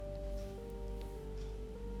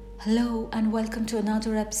Hello, and welcome to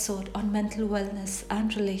another episode on mental wellness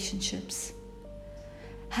and relationships.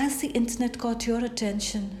 Has the internet caught your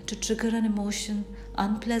attention to trigger an emotion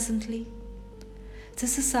unpleasantly?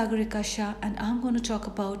 This is Sagarika Shah, and I'm going to talk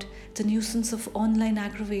about the nuisance of online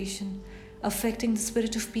aggravation affecting the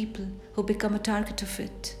spirit of people who become a target of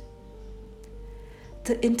it.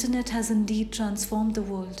 The internet has indeed transformed the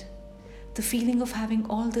world. The feeling of having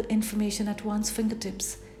all the information at one's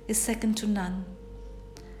fingertips is second to none.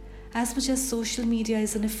 As much as social media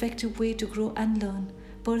is an effective way to grow and learn,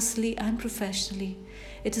 personally and professionally,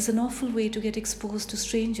 it is an awful way to get exposed to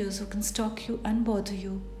strangers who can stalk you and bother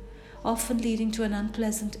you, often leading to an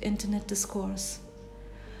unpleasant internet discourse.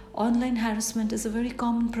 Online harassment is a very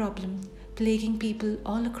common problem, plaguing people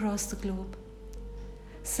all across the globe.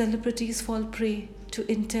 Celebrities fall prey to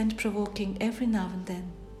intent provoking every now and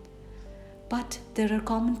then. But there are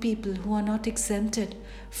common people who are not exempted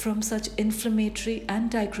from such inflammatory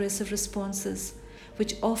and digressive responses,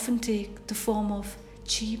 which often take the form of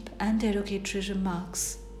cheap and derogatory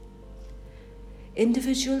remarks.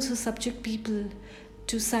 Individuals who subject people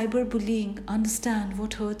to cyberbullying understand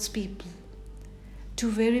what hurts people.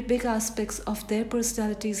 Two very big aspects of their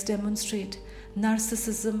personalities demonstrate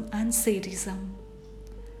narcissism and sadism.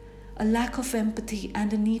 A lack of empathy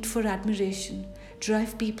and a need for admiration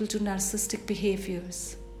drive people to narcissistic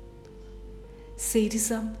behaviors.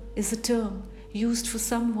 Sadism is a term used for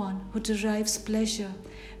someone who derives pleasure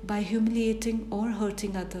by humiliating or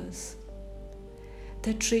hurting others.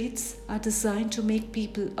 Their traits are designed to make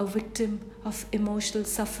people a victim of emotional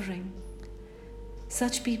suffering.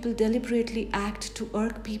 Such people deliberately act to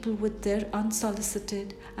irk people with their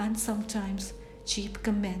unsolicited and sometimes cheap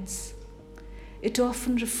comments. It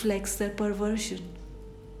often reflects their perversion.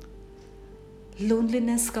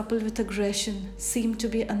 Loneliness coupled with aggression seem to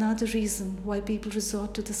be another reason why people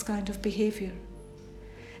resort to this kind of behavior.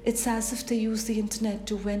 It's as if they use the internet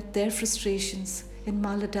to vent their frustrations in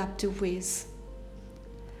maladaptive ways.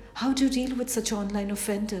 How do you deal with such online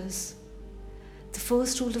offenders? The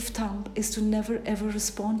first rule of thumb is to never ever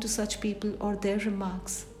respond to such people or their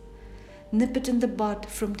remarks. Nip it in the bud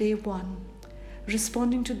from day one.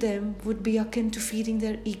 Responding to them would be akin to feeding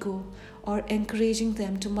their ego or encouraging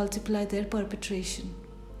them to multiply their perpetration.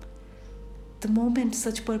 The moment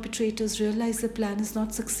such perpetrators realize their plan is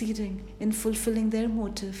not succeeding in fulfilling their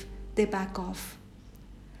motive, they back off.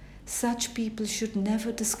 Such people should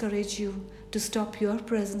never discourage you to stop your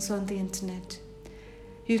presence on the internet.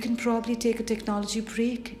 You can probably take a technology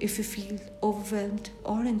break if you feel overwhelmed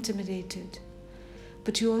or intimidated.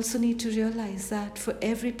 But you also need to realize that for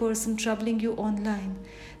every person troubling you online,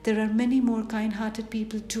 there are many more kind-hearted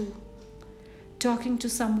people too. Talking to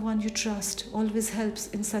someone you trust always helps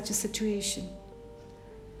in such a situation.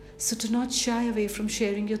 So do not shy away from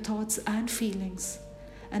sharing your thoughts and feelings.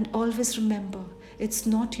 And always remember, it's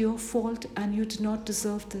not your fault and you do not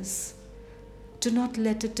deserve this. Do not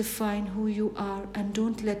let it define who you are and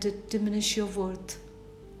don't let it diminish your worth.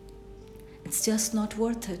 It's just not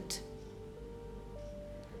worth it.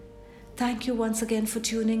 Thank you once again for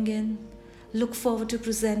tuning in. Look forward to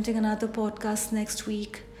presenting another podcast next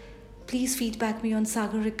week. Please feedback me on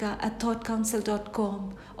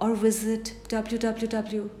sagarika@thoughtcouncil.com or visit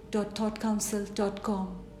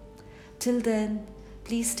www.thoughtcouncil.com. Till then,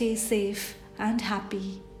 please stay safe and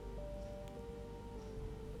happy.